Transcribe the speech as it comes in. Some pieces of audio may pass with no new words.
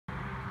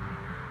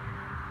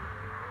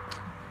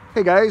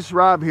Hey guys,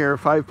 Rob here,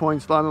 5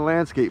 Points Lawn and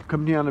Landscape,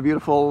 coming to you on a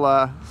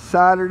beautiful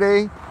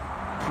Saturday.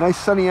 Nice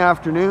sunny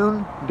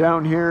afternoon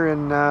down here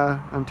in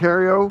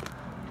Ontario.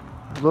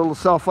 A little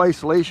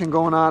self-isolation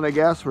going on, I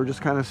guess. We're just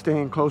kind of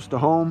staying close to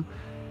home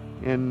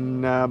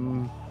and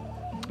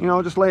you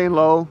know, just laying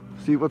low,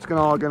 see what's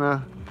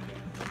gonna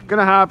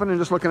happen, and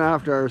just looking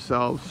after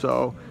ourselves.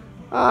 So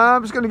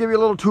I'm just going to give you a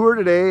little tour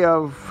today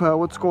of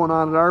what's going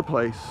on at our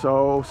place.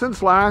 So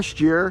since last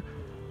year,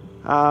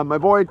 my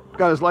boy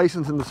got his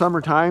license in the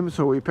summertime,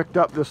 so we picked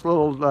up this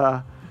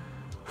little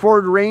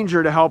Ford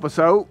Ranger to help us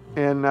out.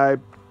 And I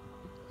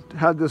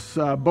had this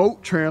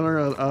boat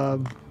trailer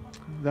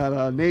that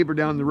a neighbor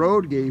down the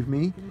road gave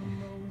me,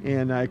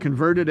 and I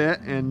converted it,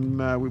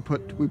 and we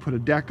put a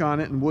deck on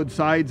it and wood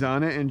sides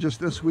on it. And just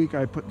this week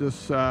I put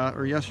this,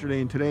 or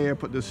yesterday and today, I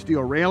put this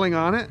steel railing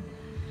on it.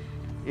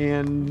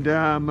 And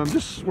I'm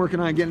just working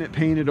on getting it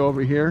painted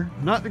over here.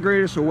 Not the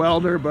greatest of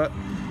welder, but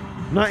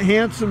not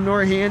handsome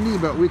nor handy,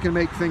 but we can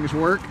make things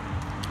work.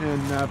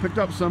 And picked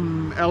up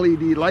some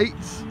LED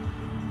lights.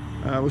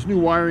 Was new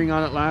wiring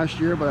on it last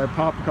year, but I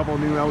popped a couple of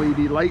new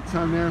LED lights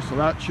on there, so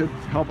that should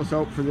help us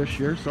out for this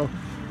year. So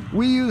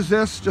we use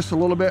this just a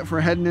little bit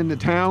for heading into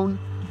town.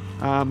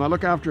 I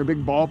look after a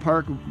big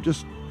ballpark,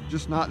 just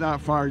not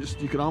that far.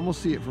 Just you could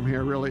almost see it from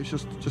here, really. It's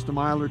just a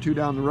mile or two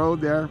down the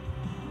road there.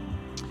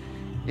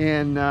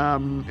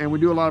 And we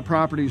do a lot of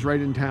properties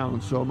right in town.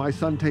 So my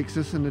son takes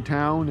this into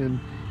town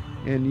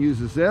and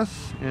uses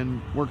this,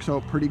 and works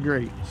out pretty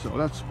great. So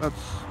that's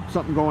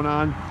something going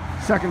on.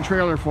 Second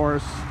trailer for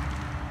us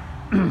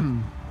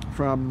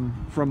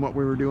from what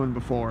we were doing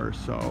before.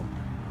 So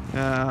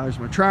there's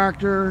my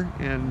tractor,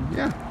 and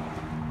yeah,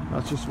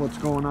 that's just what's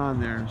going on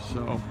there.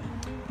 So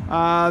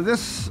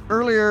this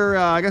earlier,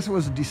 I guess it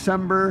was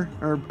December,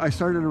 or I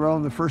started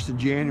around the 1st of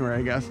January,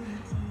 I guess,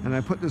 and I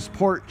put this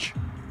porch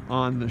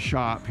on the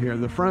shop here.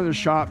 The front of the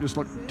shop just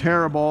looked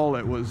terrible.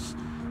 It was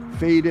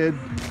faded,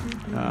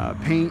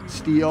 paint,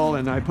 steel,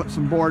 and I put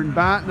some board and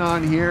batten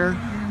on here,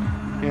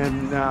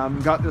 and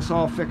got this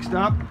all fixed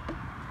up.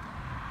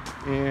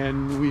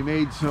 And we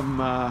made some,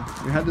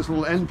 we had this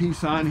little end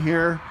piece on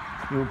here,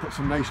 and we'll put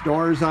some nice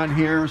doors on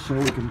here so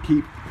we can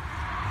keep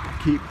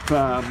you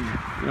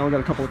know, we got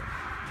a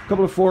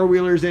couple of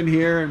four-wheelers in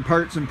here, and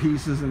parts and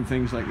pieces and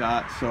things like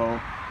that. So,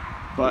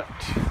 but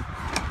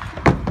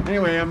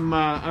anyway,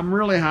 I'm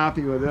really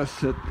happy with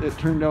this. It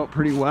turned out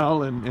pretty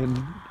well,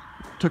 and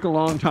took a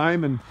long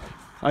time. And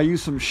I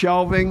used some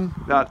shelving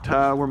that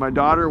where my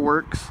daughter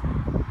works,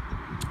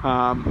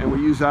 and we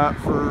use that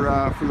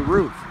for the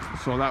roof.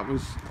 So that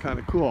was kind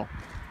of cool.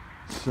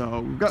 So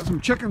we've got some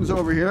chickens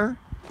over here.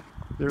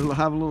 They'll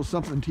have a little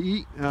something to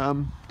eat.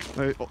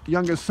 My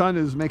youngest son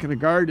is making a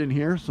garden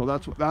here, so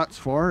that's what that's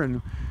for.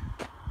 And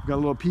we've got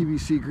a little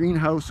PVC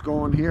greenhouse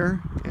going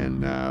here,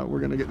 and we're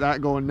gonna get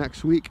that going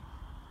next week,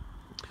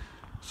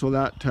 so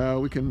that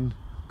we can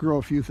grow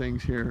a few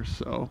things here.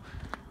 So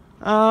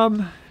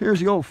here's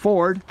the old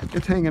Ford.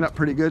 It's hanging up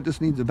pretty good,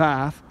 just needs a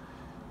bath,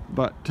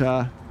 but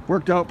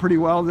worked out pretty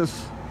well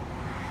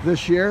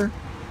this year.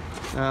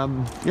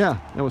 Yeah,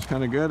 that was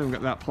kind of good. I've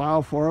got that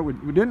plow for it.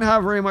 We didn't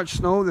have very much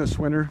snow this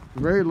winter,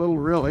 very little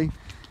really,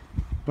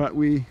 but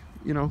you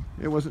know,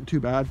 it wasn't too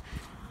bad.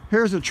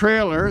 Here's a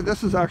trailer.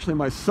 This is actually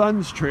my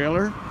son's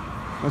trailer.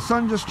 My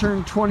son just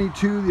turned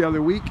 22 the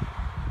other week,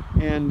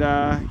 and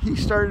he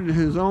started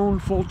his own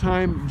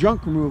full-time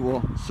junk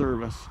removal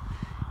service.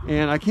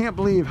 And I can't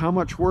believe how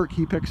much work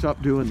he picks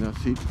up doing this.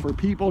 For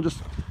people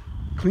just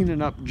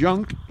cleaning up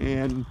junk,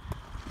 and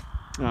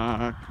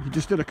he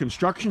just did a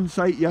construction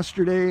site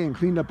yesterday and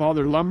cleaned up all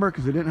their lumber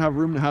because they didn't have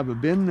room to have a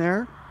bin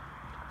there.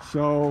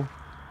 So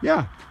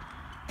yeah,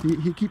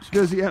 he keeps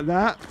busy at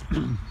that.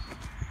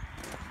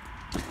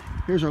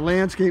 Here's our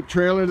landscape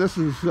trailer. This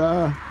is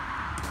the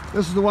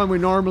one we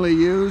normally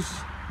use.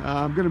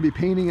 I'm going to be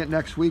painting it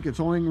next week. It's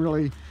only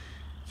really,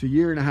 it's a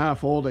year and a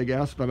half old, I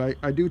guess, but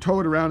I do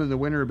tow it around in the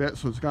winter a bit,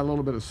 so it's got a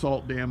little bit of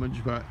salt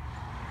damage. But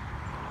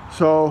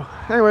so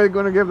anyway,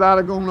 going to give that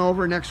a going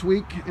over next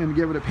week and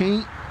give it a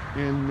paint.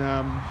 And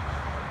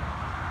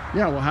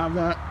yeah, we'll have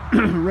that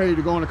ready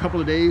to go in a couple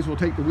of days. We'll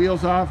take the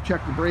wheels off,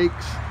 check the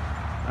brakes.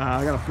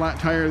 I got a flat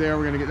tire there.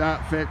 We're going to get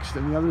that fixed.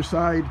 And the other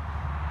side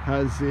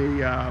has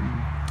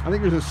I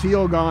think there's a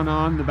seal gone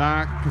on the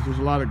back because there's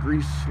a lot of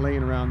grease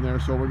laying around there.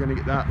 So we're going to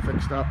get that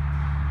fixed up,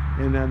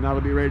 and then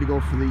that'll be ready to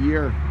go for the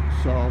year.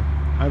 So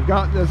I've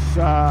got this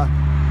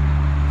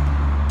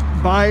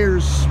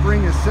buyer's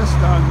spring assist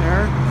on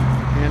there,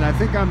 and I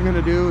think I'm going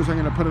to do is I'm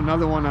going to put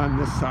another one on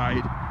this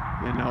side,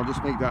 and I'll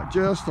just make that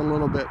just a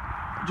little bit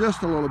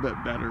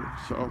better.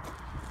 So,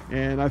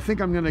 and I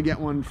think I'm going to get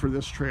one for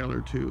this trailer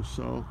too.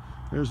 So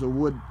there's a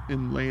wood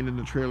laying in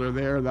the trailer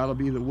there. That'll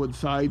be the wood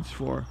sides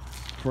for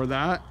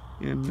that.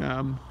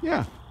 And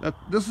yeah,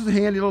 this is a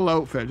handy little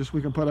outfit. Just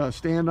we can put a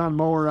stand-on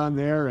mower on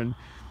there and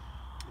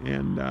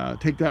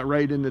take that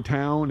right into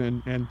town.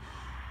 And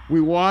we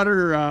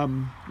water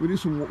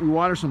we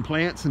water some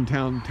plants in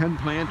town, 10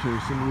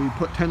 planters, and we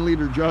put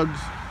 10-liter jugs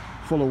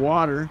full of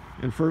water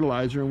and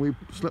fertilizer, and we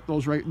slip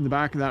those right in the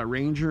back of that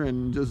Ranger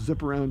and just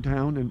zip around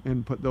town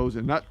and put those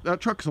in.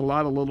 That truck's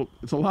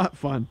it's a lot of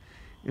fun,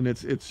 and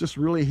it's just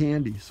really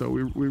handy. So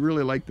we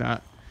really like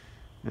that.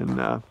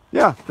 And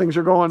yeah, things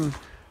are going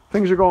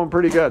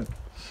pretty good.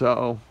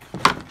 So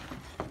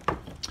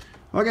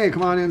okay,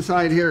 come on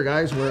inside here,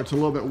 guys, where it's a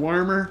little bit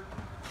warmer.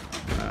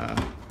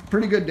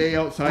 Pretty good day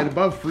outside,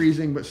 above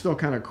freezing, but still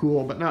kind of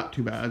cool, but not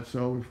too bad.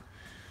 So we've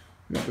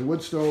got the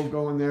wood stove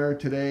going there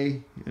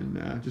today,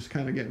 and just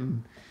kind of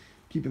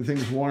keeping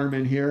things warm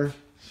in here.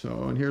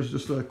 So, and here's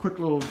just a quick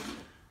little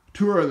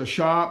tour of the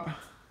shop.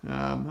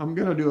 I'm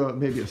gonna do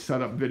maybe a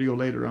setup video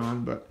later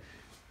on, but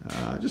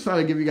just thought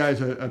I'd give you guys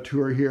a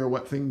tour here,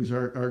 what things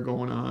are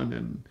going on.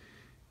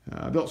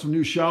 And built some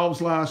new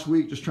shelves last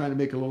week, just trying to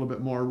make a little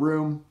bit more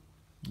room.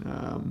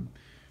 A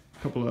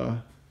couple of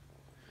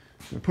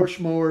push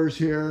mowers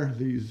here.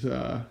 These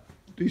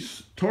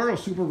Toro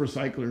Super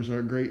Recyclers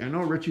are great. I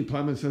know Richie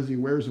Plemons says he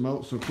wears them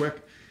out so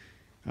quick.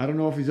 I don't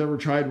know if he's ever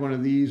tried one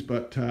of these,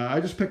 but I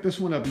just picked this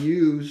one up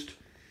used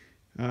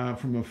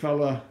from a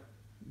fella,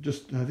 I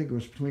think it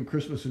was between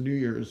Christmas and New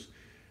Year's,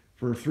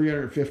 for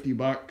 350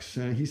 bucks.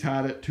 He's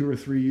had it 2 or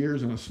 3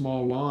 years on a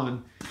small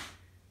lawn.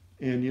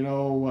 And, you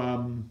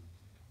know,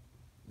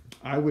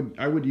 I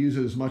would use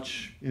it as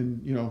much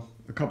in, you know,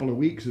 a couple of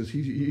weeks as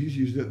he's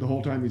used it the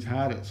whole time he's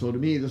had it. So to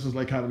me, this is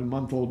like having a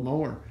month-old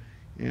mower.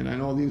 And I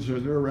know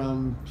they're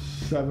around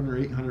 $700 or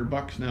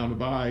 $800 now to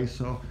buy.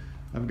 So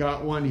I've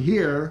got one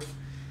here,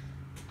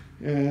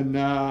 and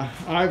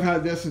I've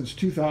had this since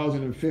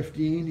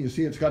 2015. You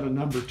see, it's got a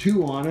number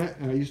 2 on it,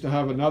 and I used to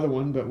have another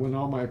one, but when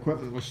all my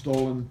equipment was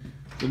stolen,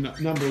 the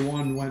number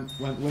 1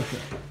 went with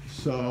it.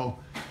 So,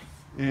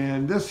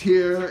 and this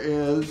here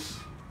is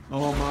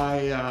all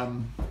my.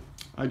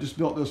 I just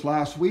built this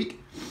last week.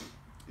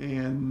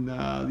 And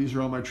these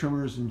are all my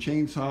trimmers and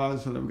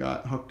chainsaws that I've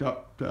got hooked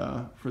up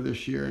for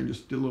this year, and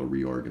just did a little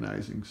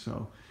reorganizing.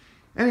 So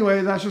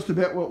anyway, that's just a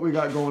bit what we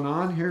got going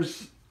on.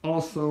 Here's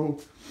also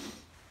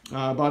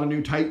bought a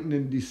new Titan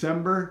in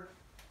December,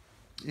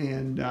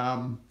 and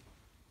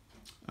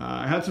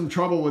I had some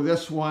trouble with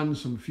this one,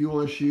 some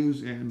fuel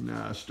issues and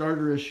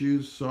starter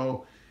issues.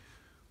 So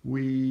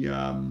we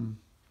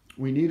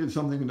needed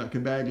something that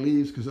could bag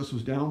leaves, because this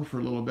was down for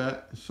a little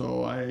bit.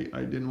 So I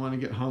didn't want to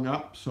get hung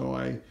up. So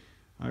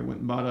I went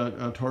and bought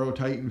a Toro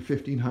Titan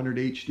 1500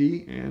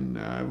 HD, and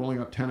I've only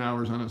got 10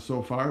 hours on it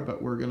so far,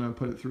 but we're going to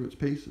put it through its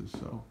paces.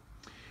 So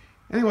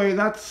anyway,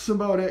 that's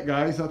about it,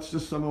 guys. That's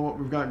just some of what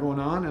we've got going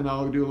on, and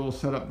I'll do a little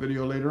setup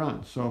video later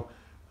on. So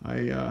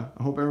I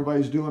hope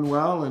everybody's doing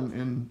well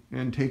and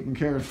taking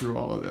care through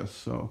all of this.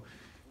 So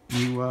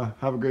you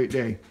have a great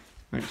day.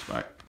 Thanks, bye.